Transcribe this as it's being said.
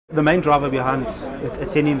The main driver behind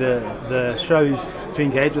attending the show is to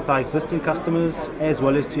engage with our existing customers as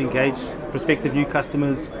well as to engage prospective new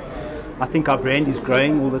customers. I think our brand is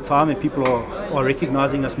growing all the time and people are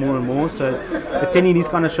recognizing us more and more. So attending these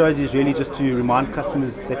kind of shows is really just to remind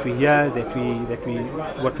customers that we're here,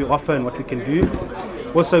 what we offer and what we can do.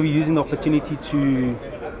 Also, we're using the opportunity to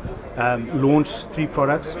launch 3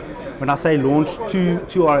 products. When I say launch,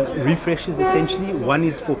 two are refreshes essentially. One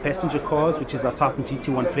is for passenger cars, which is our TITAN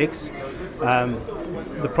FT1 Flex.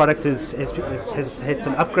 The product has had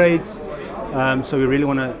some upgrades, so we really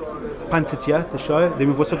want to punt it here at the show. Then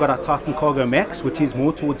we've also got our TITAN CARGO MAXX, which is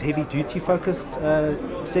more towards heavy duty focused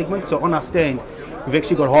segment. So on our stand, we've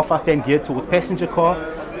actually got half our stand geared towards passenger car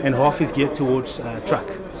and half is geared towards truck.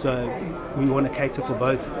 So we want to cater for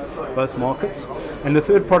both markets. And the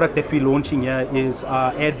third product that we're launching here is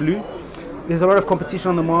our Adblue. There's a lot of competition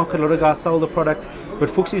on the market, a lot of guys sell the product, but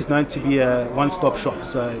Fuchs is known to be a one-stop shop.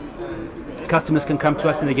 So customers can come to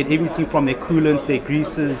us and they get everything from their coolants, their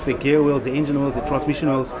greases, their gear oils, their engine oils, their transmission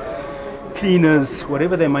oils, cleaners,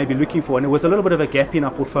 whatever they may be looking for. And there was a little bit of a gap in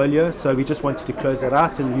our portfolio, so we just wanted to close that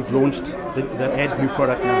out, and we've launched the Adblue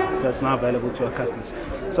product now, so it's now available to our customers.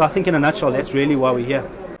 So I think in a nutshell, that's really why we're here.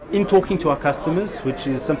 In talking to our customers, which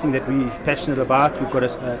is something that we're passionate about, we've got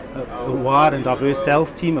a wide and diverse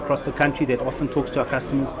sales team across the country that often talks to our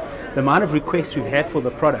customers. The amount of requests we've had for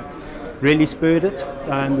the product really spurred it,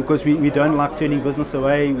 because we don't like turning business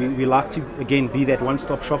away. We like to, again, be that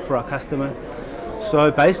one-stop shop for our customer.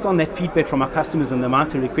 So based on that feedback from our customers and the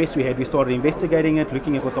amount of requests we had, we started investigating it,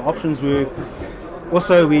 looking at what the options were.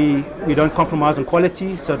 Also, we don't compromise on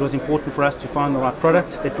quality, so it was important for us to find the right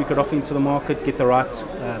product that we could offer into the market, get the right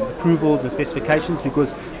approvals and specifications,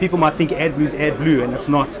 because people might think Adblue is Adblue, and it's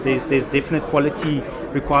not. There's definite quality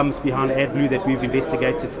requirements behind Adblue that we've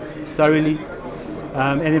investigated thoroughly,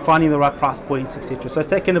 and then finding the right price points, etc. So it's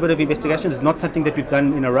taken a bit of investigation. It's not something that we've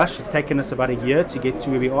done in a rush. It's taken us about a year to get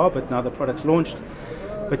to where we are, but now the product's launched.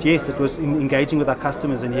 But yes, it was engaging with our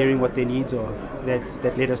customers and hearing what their needs are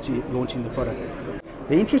that led us to launching the product.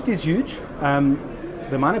 The interest is huge.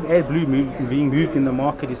 The amount of Adblue being moved in the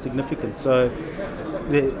market is significant. So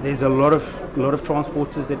there's a lot of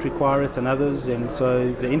transporters that require it and others, and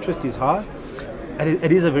so the interest is high.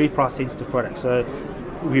 It is a very price-sensitive product, so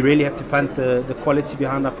we really have to punt the quality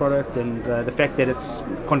behind our product and the fact that it's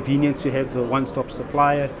convenient to have the one-stop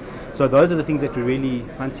supplier. So those are the things that we're really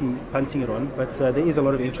punting it on. But there is a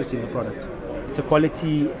lot of interest in the product. It's a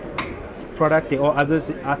quality product. There are others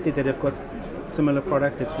out there that have got similar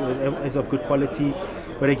product that's is of good quality,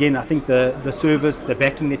 but again, I think the service, the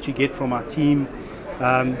backing that you get from our team,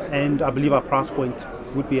 and I believe our price point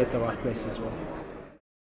would be at the right place as well.